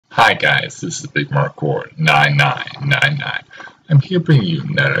Hi guys, this is Big Markor 9999. I'm here bringing you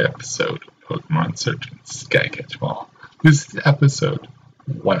another episode of Pokemon Insurgence Skycatchball. This is episode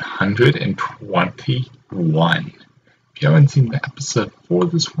 121. If you haven't seen the episodes before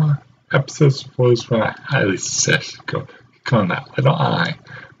this one, I highly suggest go click on that little eye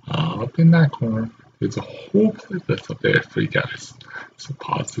up in that corner. There's a whole playlist up there for you guys. So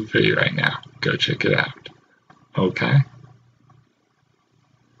pause the video right now. Go check it out. Okay?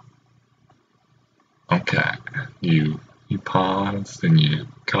 Okay, you paused and you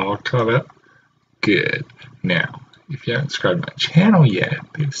caught up. Good. Now, if you haven't subscribed to my channel yet,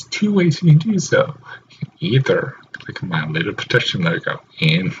 there's two ways you can do so. You can either click on my little protection logo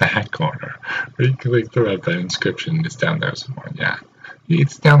in that corner, or you can click the red button description. It's down there somewhere. Yeah,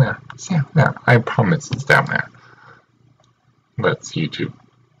 it's down there. It's down there. I promise it's down there. Let's YouTube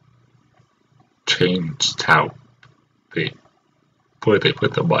changed how where they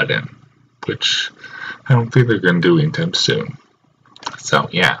put the button, which I don't think they're going to do anytime soon. So,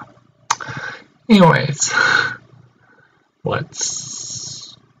 yeah. Anyways,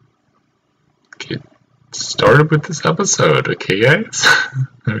 let's get started with this episode, okay, guys?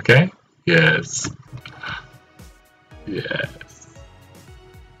 Okay? Yes. Yes.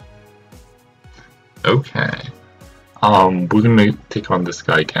 Okay. We're going to take on this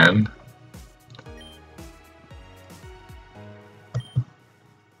guy again.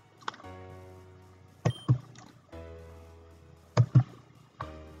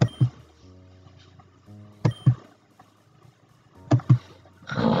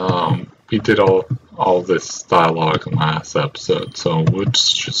 We did all this dialogue in last episode, so we're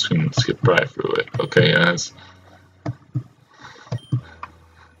just gonna skip right through it, okay, guys?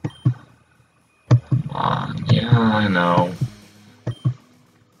 Come on, yeah, I know.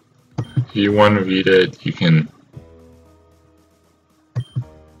 If you want to read it, you can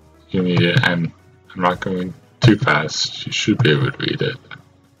read it, and I'm not going too fast. You should be able to read it.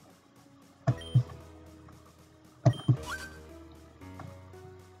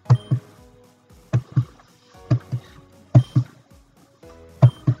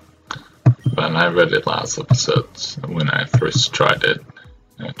 And I read it last episode when I first tried it,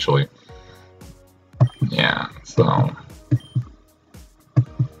 actually. Yeah, so.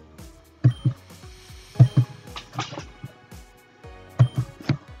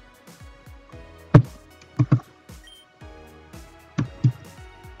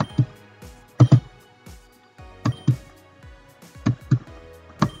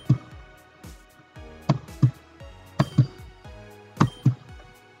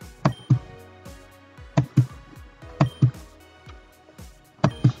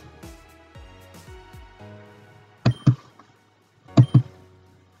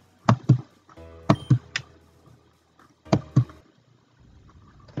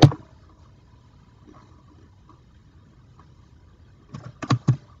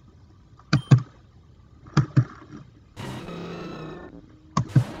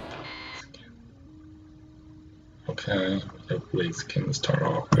 Okay, we have Blaziken to start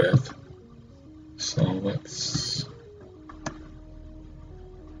off with. So let's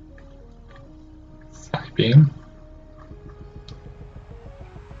Psybeam.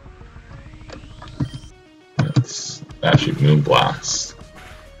 Let's actually Moonblast.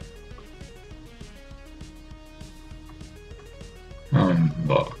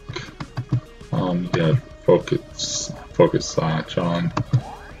 Look. You got Focus Slash on.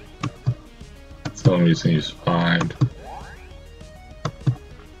 So I'm using use 5.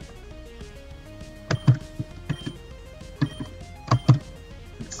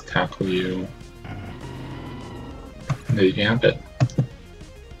 Let's tackle you. And there you have it.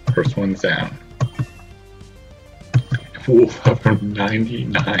 First one's down. Wolf up from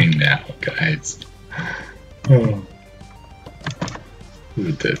 99 now, guys. Oh.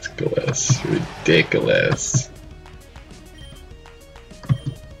 Ridiculous. Ridiculous.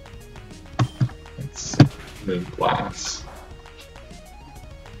 Moonblast.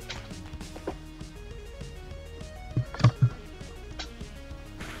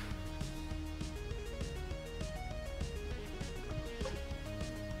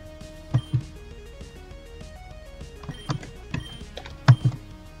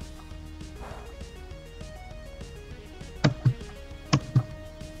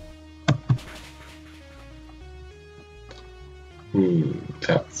 Ooh,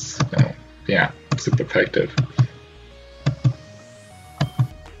 that's yeah, super effective.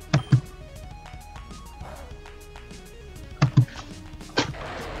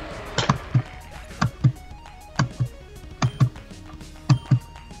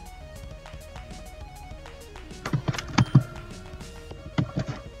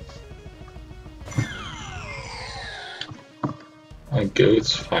 a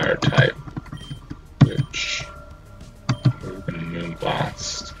ghost fire type, which we're going to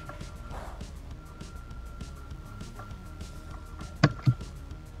Moonblast.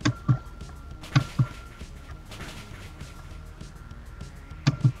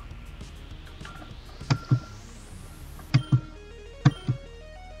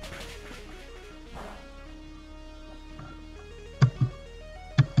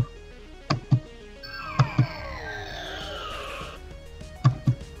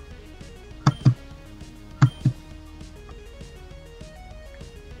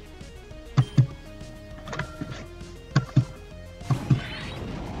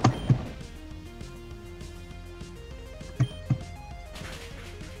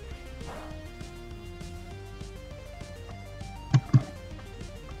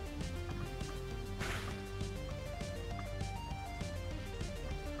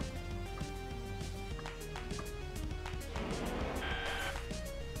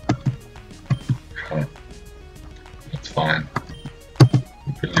 That's fine.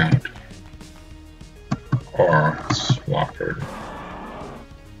 Bring out our Swapper.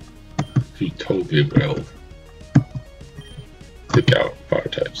 He totally will take out fire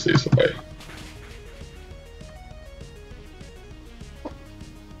types easily.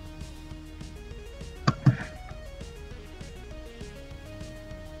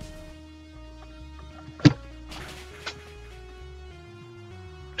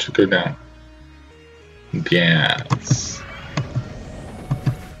 Should go down. Yes.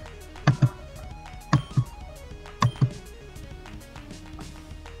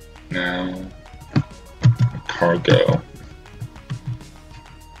 Now, cargo.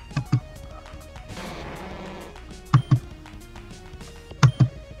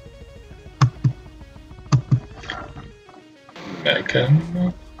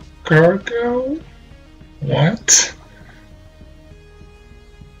 Mega cargo? What?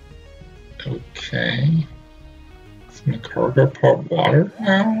 Okay. Is my cargo part water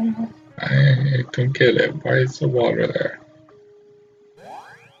now? I don't get it. Why is the water there?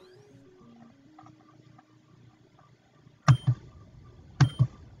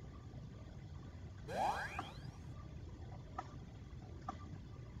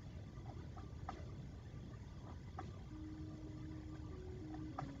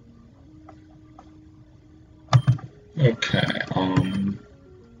 Okay,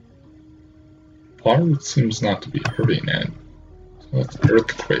 water seems not to be hurting it. So let's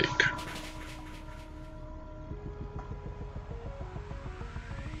earthquake.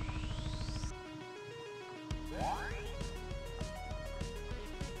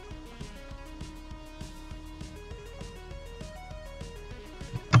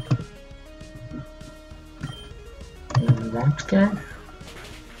 Rock there.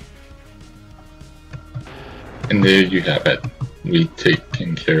 And there you have it. We've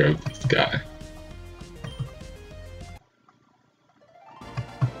taken care of this guy.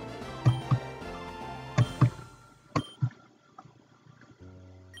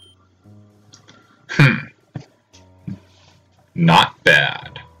 Not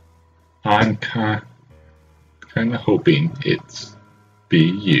bad. I'm kind of hoping it's be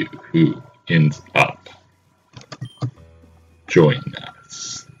you who ends up joining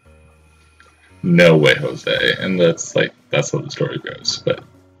us. No way, Jose. And that's how the story goes. But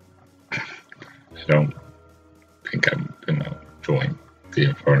I don't think I'm gonna join the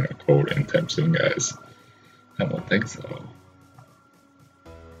Inferno Code anytime soon, guys. I don't think so.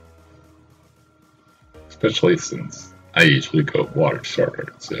 Especially since I usually go water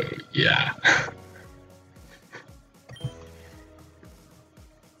starter, so yeah.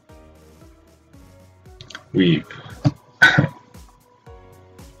 We've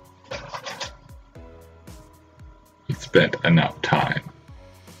spent enough time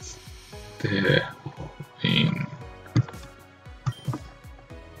studying.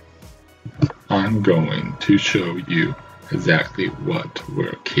 I'm going to show you exactly what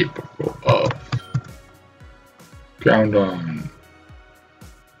we're capable of. Ground on.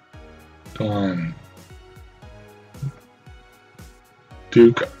 Done.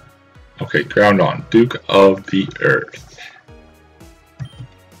 Duke. Okay, ground on. Duke of the Earth.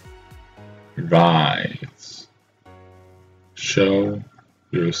 Rise. Show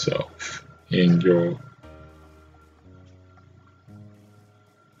yourself in your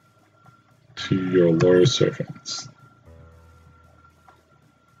to your loyal servants.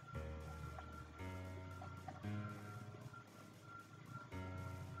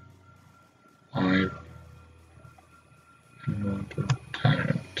 I am not a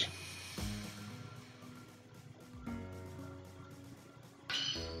tyrant.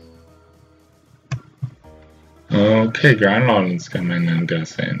 Okay, ground is coming, I'm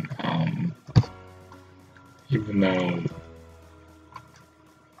guessing. Even though.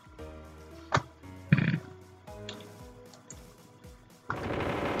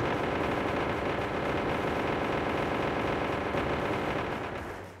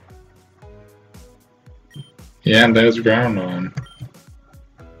 Yeah, there's ground on.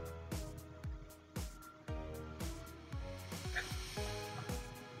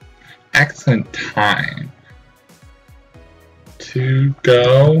 Excellent time to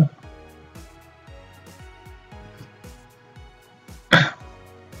go.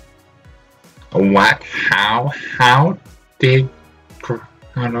 What? How did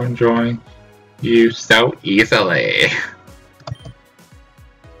ground join you so easily?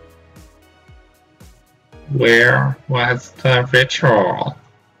 Where was the ritual?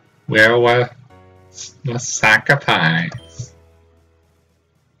 Where was the sacrifice?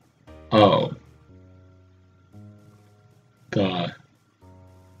 Oh. The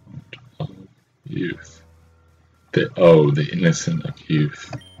youth. The innocent of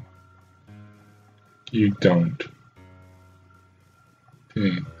youth. You don't.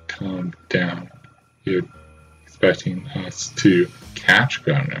 Calm down. You're expecting us to catch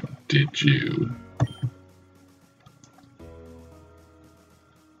Gunner, did you?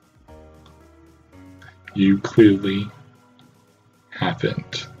 You clearly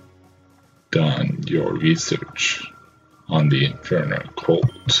haven't done your research on the Inferno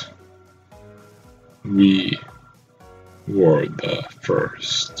cult. We were the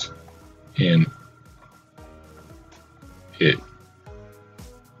first in it.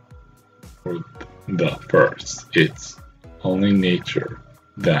 Or the first. It's only nature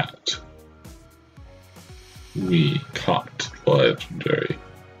that we caught the legendary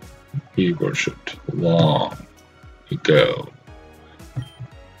we worshipped long ago.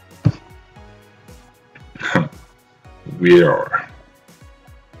 We are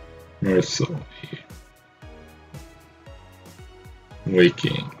mercifully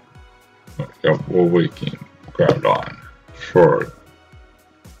waking ground on for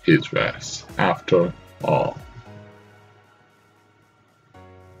his rest. After all,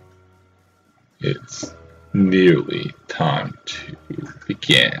 it's nearly time to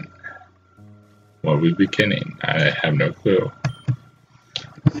begin. What are we beginning? I have no clue.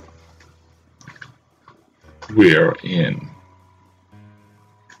 We're in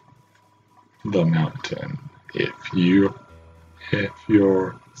the mountain. If you're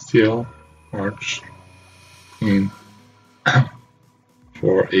still marching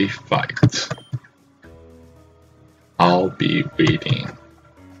for a fight, I'll be waiting.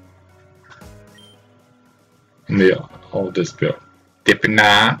 And they all just go, dipping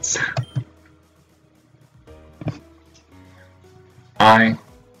knots.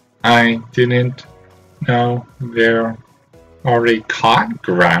 I didn't know they're already caught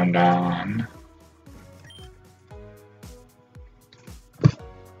ground on.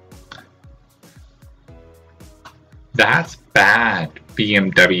 That's bad,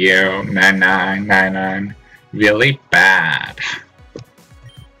 BMW 9999. Really bad.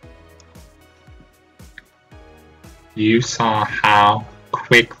 You saw how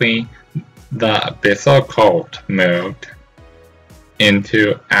quickly the Abyssal Cult moved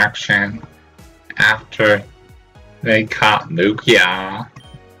into action after they caught Lugia.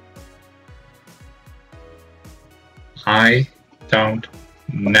 I don't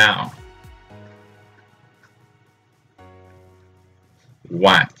know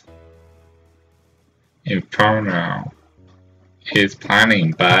what Inferno is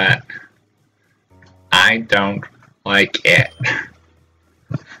planning, but I don't like it.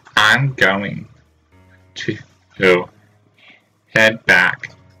 I'm going to head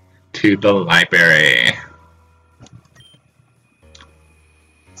back to the library.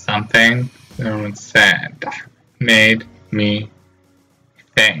 Something someone said made me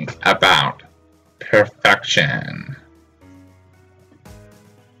think about perfection.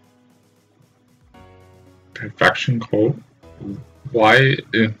 Perfection cult? Why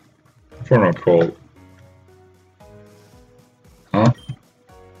Inferno cult? Huh?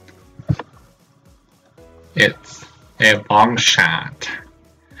 It's a long shot,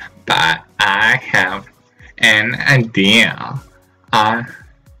 but I have an idea. I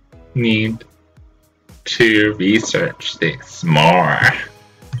need to research this more.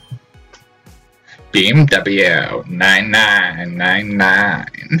 BMW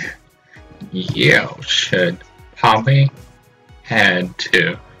 9999. You should probably head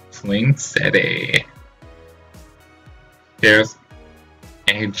to Sling City. There's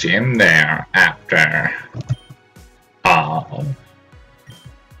a gym there after all.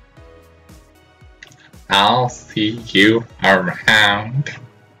 I'll see you around.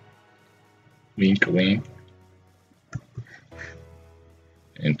 Wink, wink.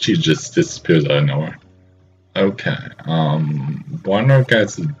 And she just disappears out of nowhere. Okay, one of our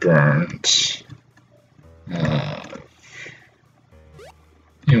guys is burnt.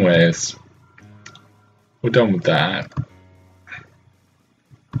 Anyways, we're done with that.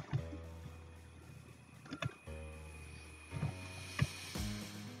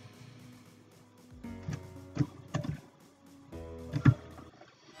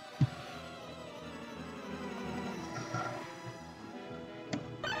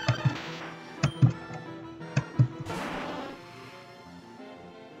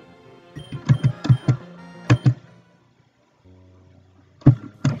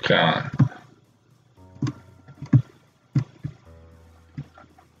 Okay.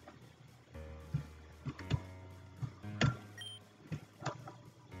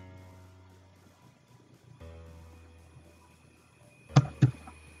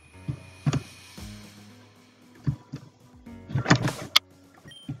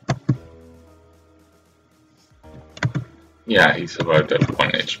 Yeah, he survived at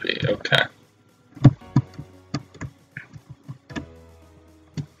 1 HP. Okay.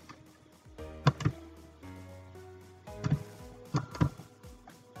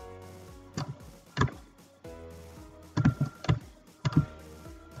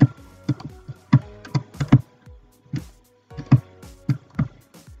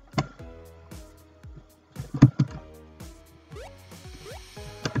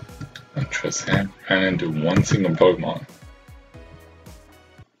 I trust him and do one single Pokemon.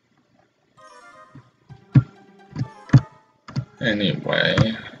 Anyway,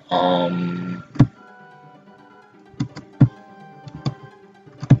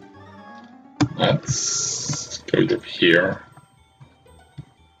 let's go over here.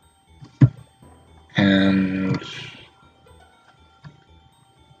 And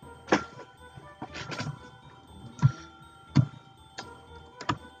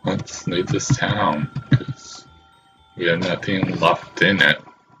let's leave this town because we have nothing left in it.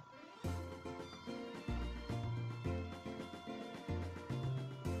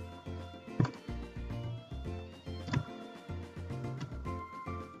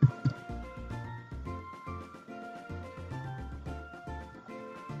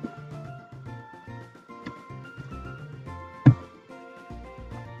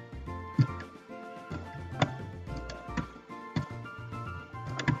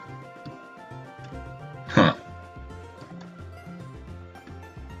 Huh.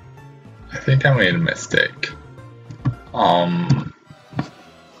 I think I made a mistake.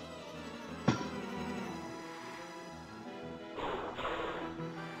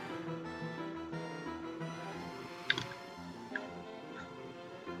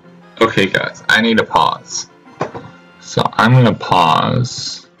 Okay guys, I need to pause. So I'm gonna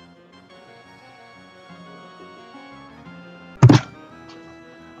pause.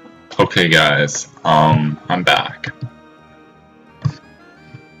 Okay guys, I'm back.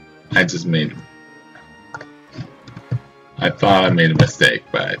 I thought I made a mistake,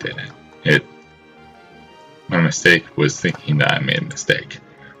 but I didn't. My mistake was thinking that I made a mistake.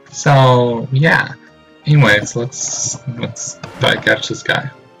 So yeah. Anyways, let's catch this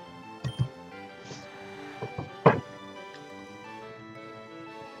guy.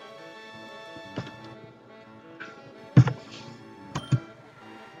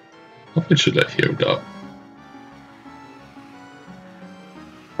 Probably should have healed up.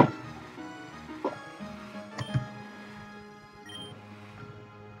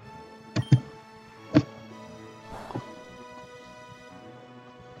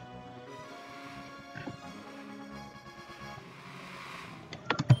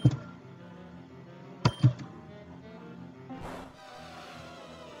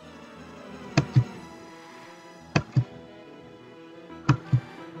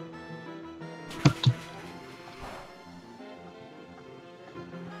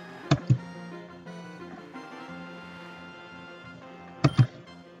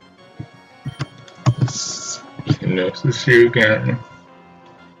 Notice you again.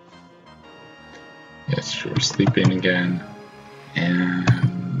 Yes, you're sleeping again.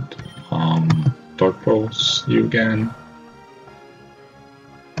 And Dark Pulse you again.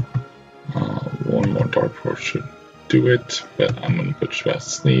 One more Dark Pulse should do it, but I'm gonna put you to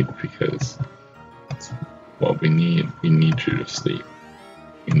sleep because that's what we need. We need you to sleep.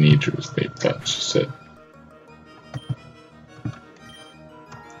 We need you to sleep. That's just it.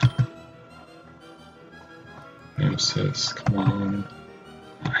 Gnosis, come on.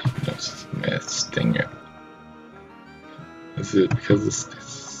 Gnosis missed, dang it. Is it because of the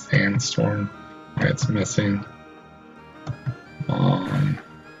sandstorm? It's missing.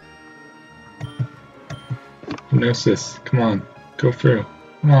 Hypnosis, come on, go through.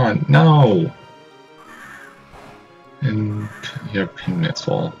 Come on, no! And you have pinits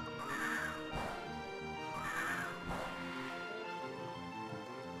full.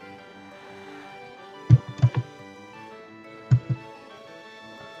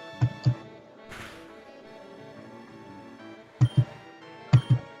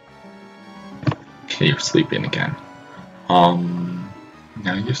 Okay, you're sleeping again.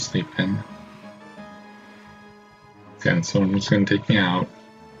 Now you're sleeping. Okay, someone's gonna take me out.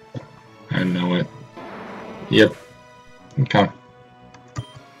 I know it. Yep. Okay.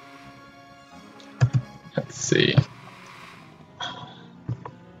 Let's see.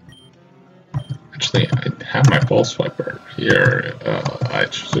 Actually, I have my false swiper here. I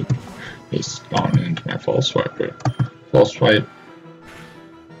should just spawn into my false swiper. False swipe.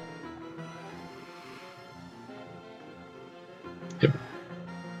 Yep.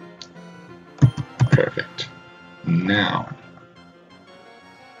 Perfect. Now,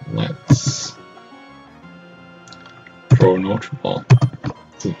 let's throw an ultra ball.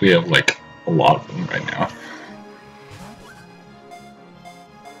 Since we have like a lot of them right now.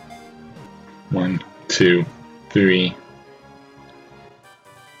 1, 2, 3.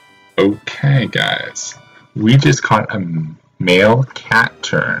 Okay, guys. We just caught a male cat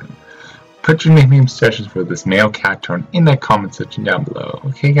turn. Put your nickname suggestions for this male cat turn in the comment section down below.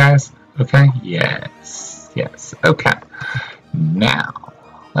 Okay, guys? Okay? Yes. Yes. Okay. Now,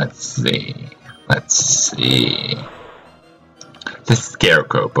 let's see. Let's see. The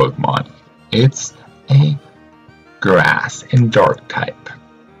Scarecrow Pokemon. It's a grass and dark type.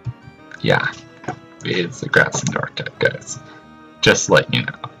 Yeah, it's a grass and dark type, guys. Just let you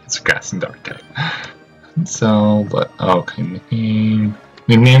know, it's a grass and dark type. So, okay,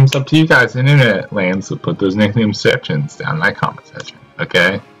 nicknames up to you guys in internet land, so put those nickname sections down in my comment section.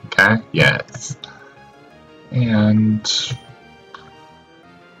 Okay? Okay? Yes. And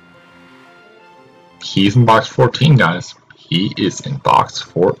he's in box 14, guys. He is in box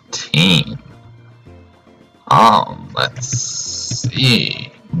 14. Let's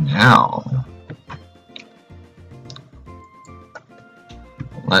see. Now,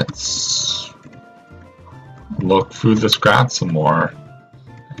 let's look through the scraps some more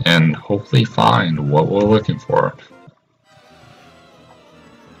and hopefully find what we're looking for.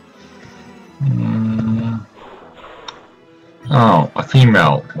 Oh, a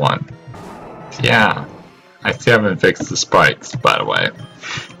female one. Yeah, I still haven't fixed the spikes, by the way.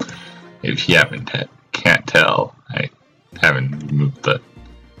 If you can't tell, I haven't removed the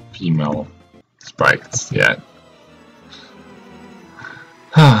female sprites yet.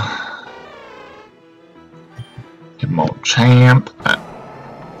 Champ,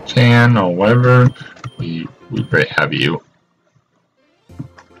 Chan, or whatever, we have you.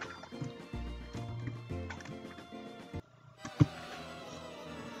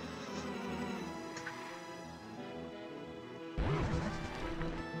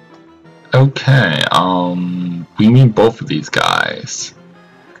 Okay, we need both of these guys.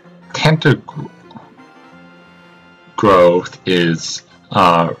 Growth is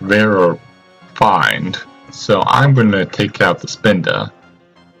rare or find, so I'm gonna take out the Spinda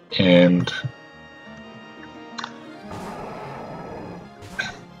and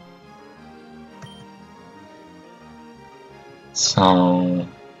so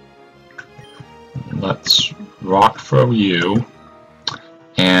let's rock throw you.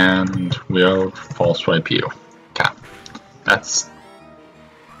 And we'll false swipe you. Okay. That's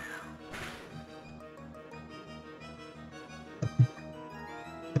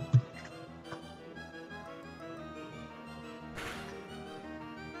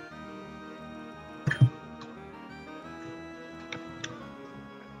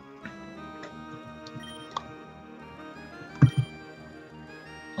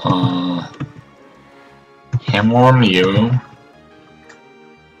hammer you.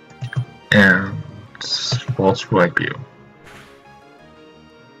 And false swipe you.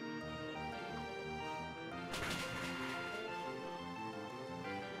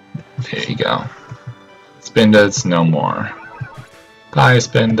 There you go. Spinda's no more. Bye,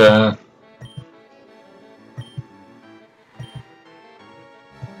 Spinda.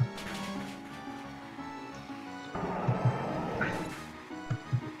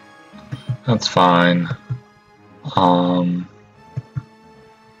 That's fine.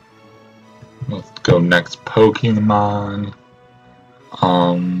 Let's go next Pokemon.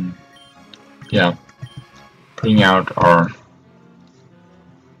 Yeah. Bring out our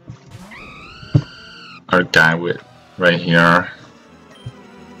guy with right here.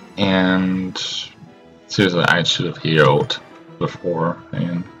 And Seriously, I should have healed before,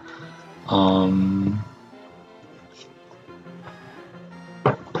 and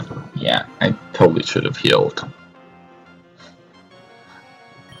yeah, I totally should have healed.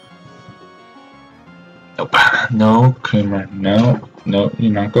 Nope. No, Creamer. No, no,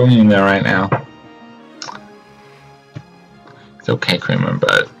 you're not going in there right now. It's okay, Creamer,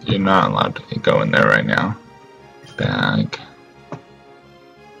 but you're not allowed to go in there right now. Bag.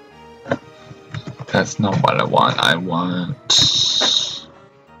 That's not what I want. I want...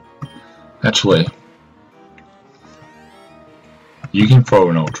 Actually, you can throw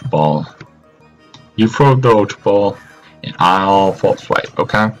an Ultra Ball. You throw the Ultra Ball, and I'll False Swipe,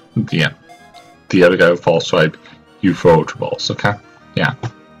 okay? Yeah. The other guy will False Swipe, you throw Ultra Balls, okay? Yeah.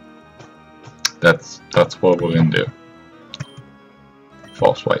 That's what we're gonna do.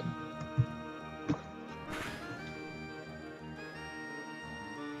 False Swipe.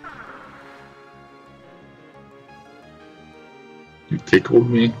 You tickled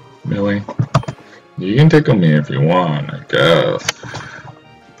me, Millie? You can tickle me if you want, I guess.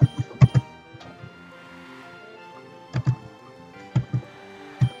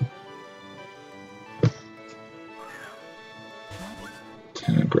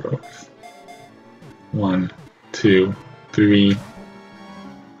 Ten growth. 1, 2, 3.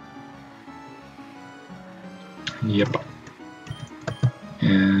 Yep.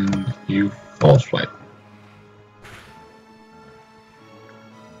 And you False Swipe.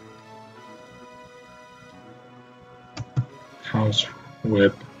 House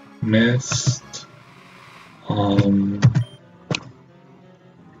Whip missed.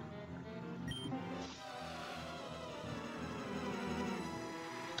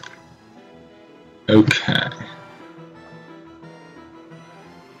 Okay.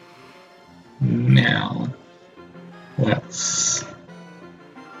 Now let's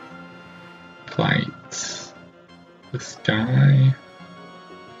fight this guy,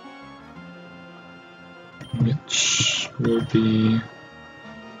 which will be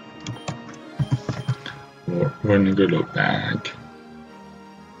we're gonna go to a bag.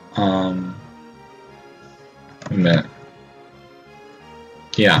 A minute.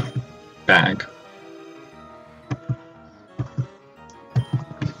 Yeah, bag.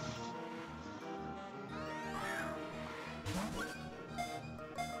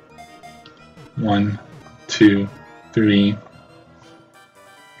 One, 2, 3.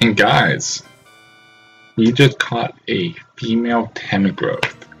 And guys, we just caught a female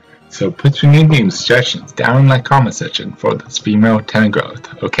Tentagrowth. So put your nickname suggestions down in the comment section for this female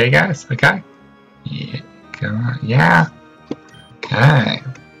Tentagrowth. Okay guys? Okay? Yeah. Yeah. Okay.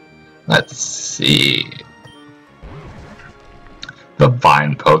 Let's see. The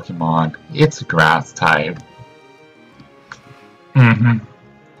Vine Pokemon. It's a grass type.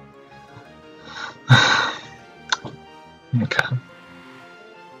 Okay.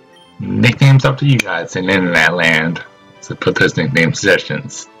 Nicknames up to you guys in internet land. So put those nickname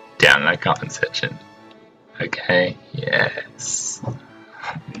suggestions down in the comment section. Okay, yes.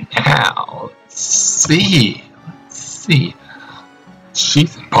 Now, let's see.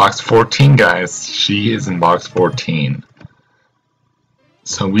 She's in box 14, guys. She is in box 14.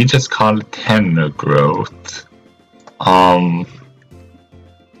 So we just caught a Tentagrowth.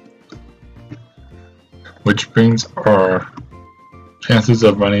 Which brings our chances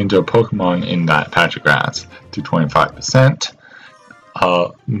of running into a Pokemon in that patch of grass to 25%.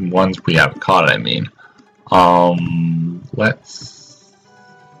 Ones we haven't caught, I mean.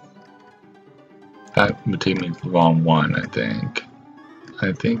 That would take me to the wrong one, I think.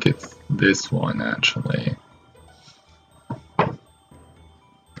 I think it's this one, actually.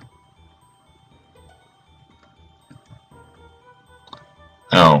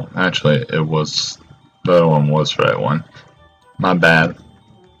 Oh, actually, it was... The other one was the right one. My bad.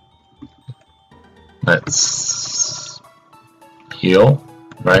 Let's heal,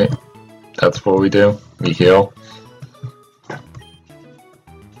 right? That's what we do. We heal.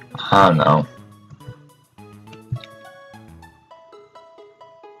 I don't know.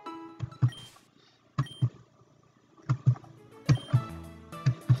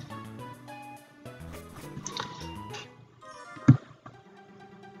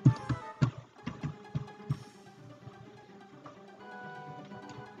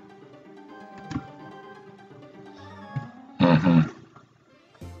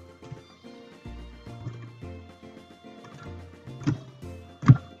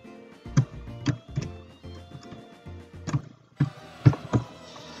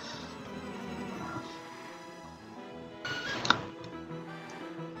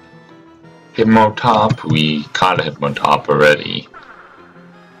 Hitmontop, we caught a Hitmontop already.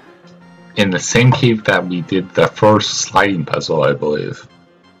 in the same cave that we did the first sliding puzzle, I believe.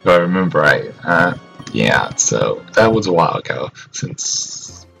 If I remember right. Yeah, so that was a while ago.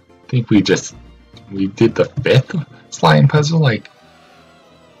 Since I think we did the 5th sliding puzzle like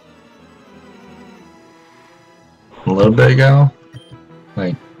a little bit ago.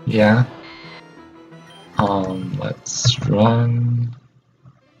 Like, yeah. Let's run.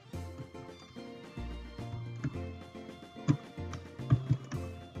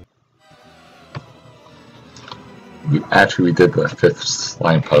 Actually, we did the 5th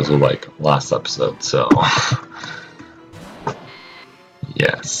slime puzzle like last episode, so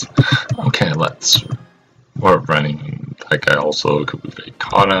yes. Okay, we're running. Like I also could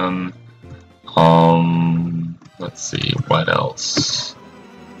caught him. Let's see what else.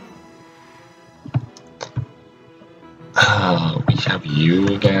 We have you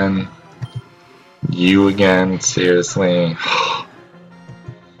again. You again, seriously.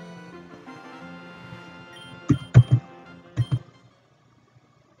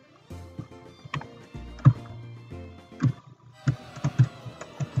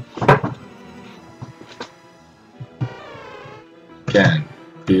 Again,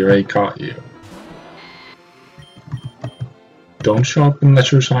 we already caught you. Don't show up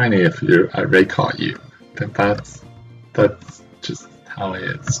unless you're shiny if I already caught you. That's just how it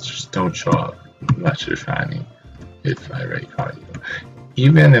is. Just don't show up unless you're shiny if I already caught you.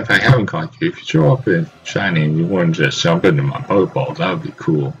 Even if I haven't caught you, if you show up in shiny and you want to just jump into my Pokeball, that would be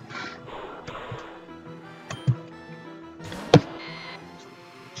cool.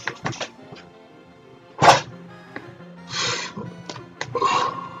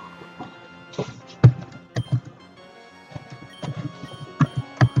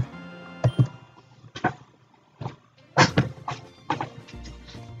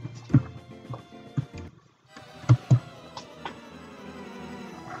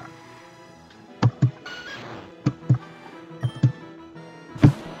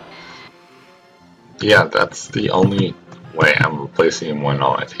 Yeah, that's the only way I'm replacing one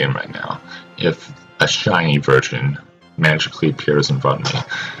on my team right now. If a shiny version magically appears in front of me,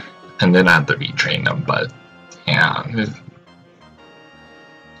 and then I have to retrain them, but yeah.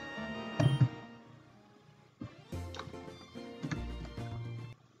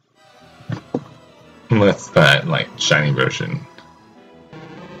 Unless that, like, shiny version.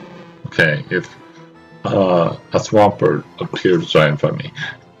 Okay, if a Swampert appears right in front of me,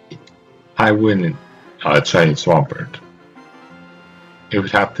 I wouldn't shiny Swampert. It would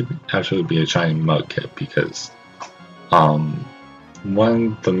have to actually be a shiny Mudkip because one of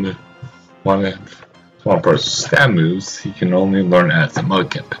Swampert's stat moves he can only learn as a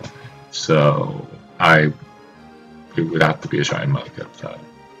Mudkip. So it would have to be a shiny Mudkip,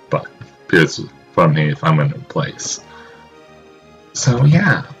 but because from me if I'm gonna replace. So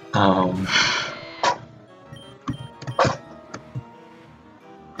yeah.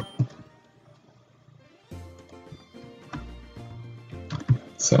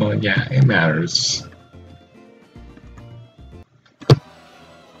 So yeah, it matters.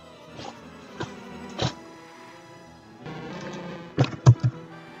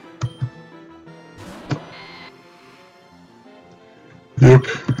 Yep.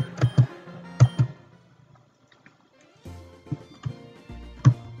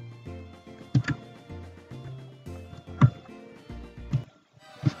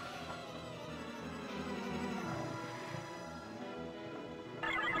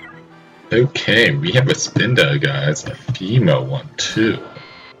 Okay, we have a Spinda, guys, a female one too.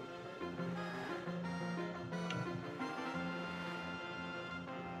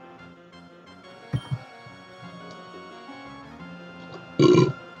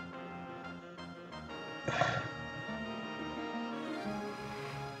 Ooh.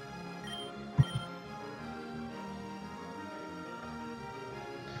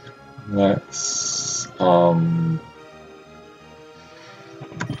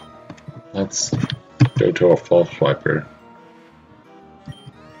 Let's go to a false swiper.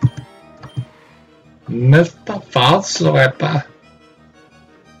 Mr. False Swiper.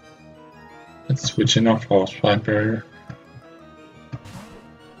 Let's switch in our false swiper.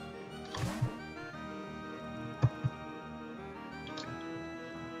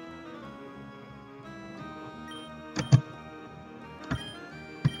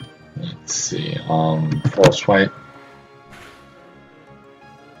 Let's see, false swipe.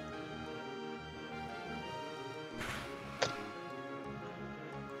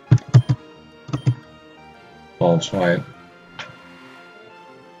 False swipe.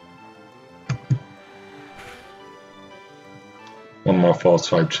 One more false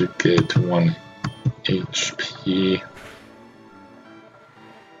swipe to get to 1 HP.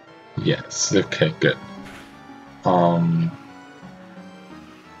 Yes, okay, good.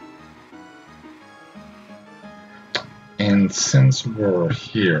 And since we're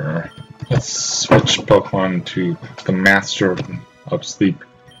here, let's switch Pokemon to the Master of Sleep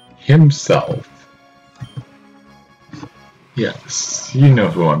himself. Yes, you know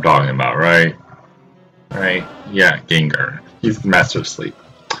who I'm talking about, right? Right? Yeah, Gengar. He's the Master of Sleep.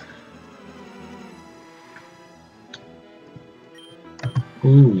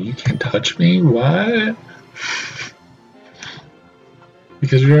 Ooh, you can't touch me? What?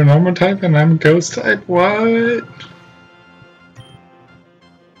 Because you're a normal type and I'm a ghost type? What?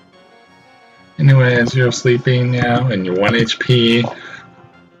 Anyways, you're sleeping now and you're 1 HP.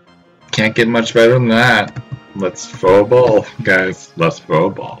 Can't get much better than that. Let's throw a ball, guys. Let's throw a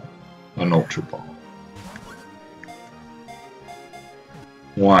ball. An Ultra Ball.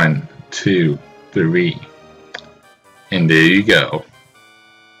 1, 2, 3. And there you go.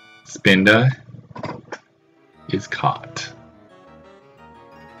 Spinda is caught.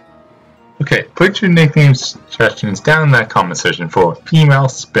 Okay, put your nickname suggestions down in that comment section for female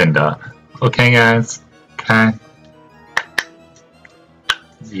Spinda. Okay, guys? Okay?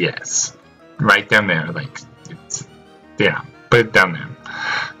 Yes. Right down there. Like, it's, yeah, put it down there.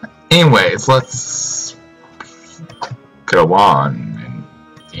 Anyways, let's go on. And,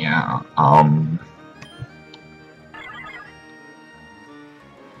 yeah,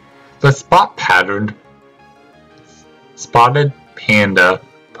 the spot patterned spotted panda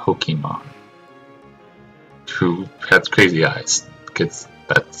Pokemon who has crazy eyes, because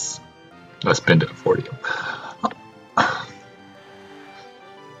that's Spinda for you.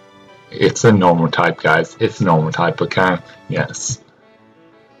 It's a normal type, guys. It's a normal type, okay? Yes.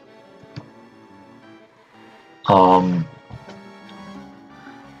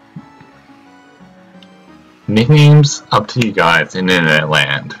 Nicknames up to you guys in internet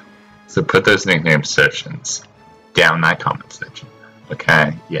land. So put those nickname sections down in that comment section.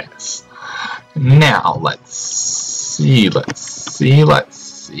 Okay? Yes. Now let's see.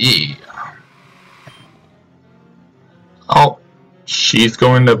 Oh, she's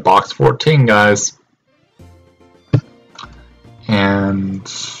going to box 14, guys. And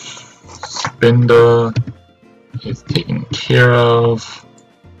Spinda is taken care of.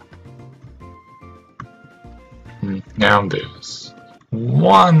 Now there's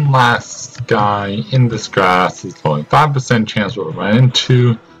one last guy in this grass. There's only 5% chance we'll run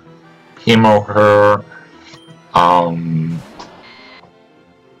into him or her.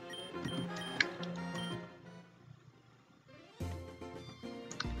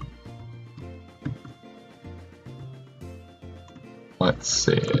 Let's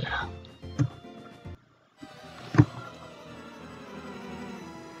see.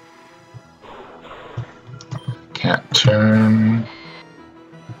 Cat turn.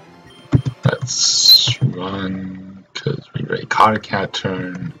 Let's run because we already caught a cat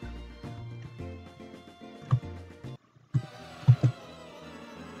turn.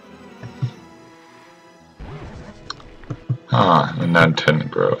 And then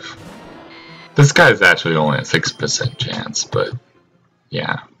Tenant Grove. This guy is actually only a 6% chance, but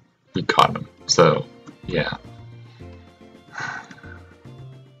yeah, we caught him. So, yeah.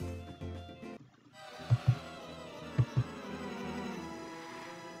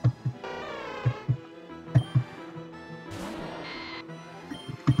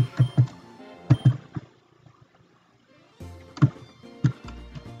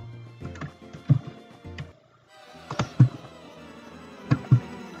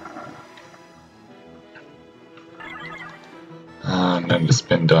 And then the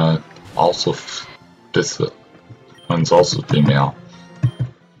Spinda, also, this one's also female.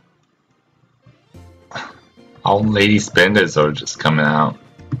 All lady Spindas are just coming out.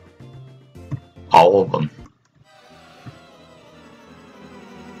 All of them.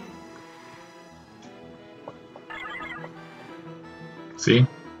 See?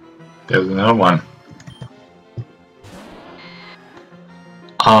 There's another one.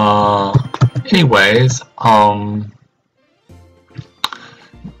 Anyways,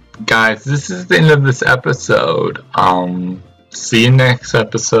 guys, this is the end of this episode. See you next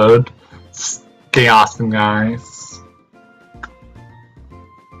episode. Stay awesome, guys.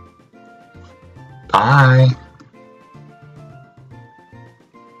 Bye.